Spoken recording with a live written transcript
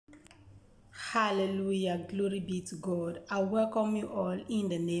Hallelujah. Glory be to God. I welcome you all in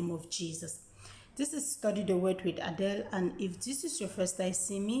the name of Jesus. This is Study the Word with Adele, and if this is your first time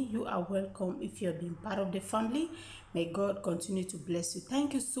seeing me, you are welcome. If you have been part of the family, may God continue to bless you.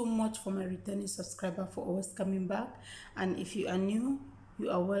 Thank you so much for my returning subscriber for always coming back. And if you are new, you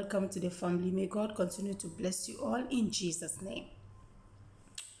are welcome to the family. May God continue to bless you all in Jesus' name.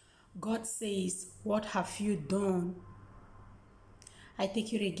 God says, "What have you done?" I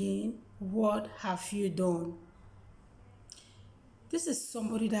take it again. What have you done? This is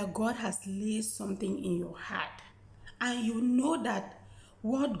somebody that God has laid something in your heart, and you know that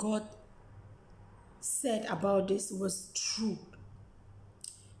what God said about this was true.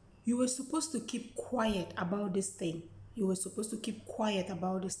 You were supposed to keep quiet about this thing. You were supposed to keep quiet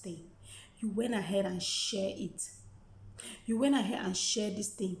about this thing. You went ahead and shared it. You went ahead and shared this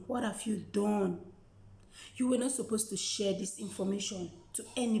thing. What have you done? You were not supposed to share this information to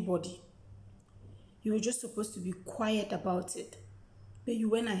anybody. You were just supposed to be quiet about it. But you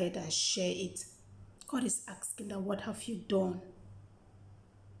went ahead and shared it. God is asking that, what have you done?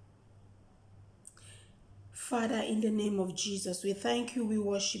 Father, in the name of Jesus, we thank you, we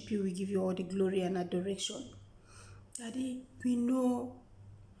worship you, we give you all the glory and adoration. Daddy, we know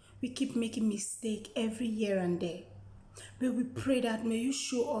we keep making mistakes every year and there. But we pray that may you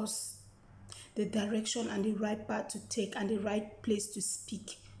show us the direction and the right path to take and the right place to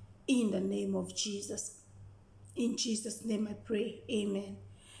speak in the name of Jesus. In Jesus' name I pray. Amen.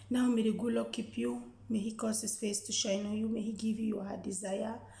 Now may the good Lord keep you. May he cause his face to shine on you. May he give you your heart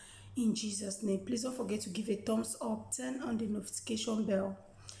desire. In Jesus' name. Please don't forget to give a thumbs up, turn on the notification bell,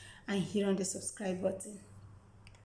 and hit on the subscribe button.